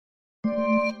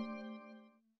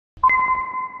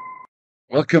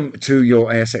Welcome to your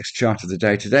ASX chart of the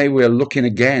day. Today we're looking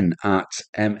again at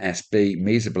MSB,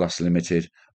 Mesoblast Limited,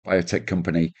 biotech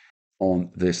company,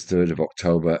 on this 3rd of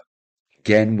October.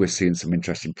 Again, we're seeing some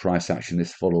interesting price action.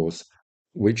 This follows,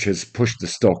 which has pushed the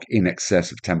stock in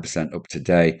excess of 10% up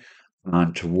today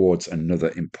and towards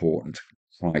another important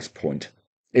price point.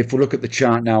 If we look at the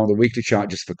chart now, on the weekly chart,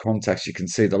 just for context, you can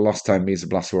see the last time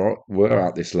Mesoblast were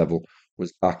at this level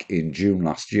was back in June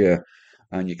last year.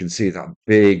 And you can see that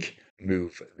big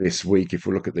move this week. If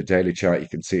we look at the daily chart, you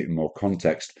can see it in more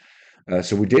context.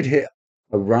 So we did hit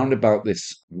around about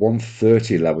this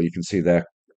 130 level. You can see there,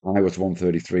 high was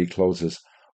 133, closes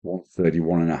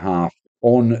 131.5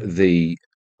 on the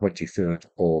 23rd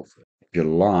of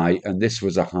July. And this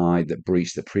was a high that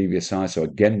breached the previous high. So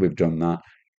again, we've done that.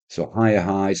 So higher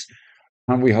highs.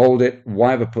 Can we hold it?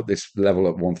 Why have I put this level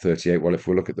at 138? Well, if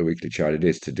we look at the weekly chart, it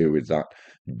is to do with that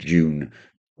June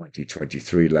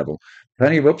 2023 level.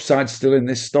 Plenty of upside still in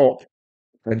this stock,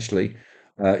 potentially.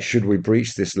 Should we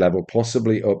breach this level,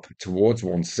 possibly up towards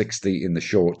 160 in the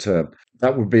short term,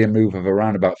 that would be a move of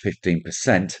around about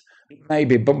 15%.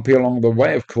 Maybe bumpy along the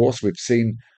way, of course. We've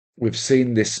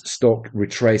seen this stock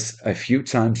retrace a few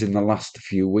times in the last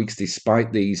few weeks,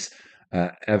 despite these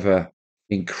ever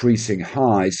increasing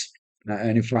highs,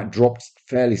 and in fact dropped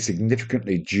fairly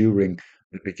significantly during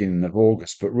the beginning of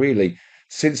August. But really,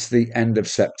 since the end of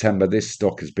September, this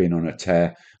stock has been on a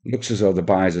tear. Looks as though the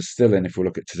buyers are still in if we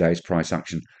look at today's price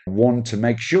action. One, to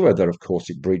make sure that, of course,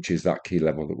 it breaches that key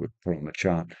level that we've put on the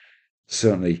chart.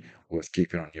 Certainly worth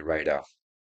keeping on your radar.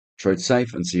 Trade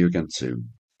safe and see you again soon.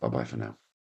 Bye bye for now.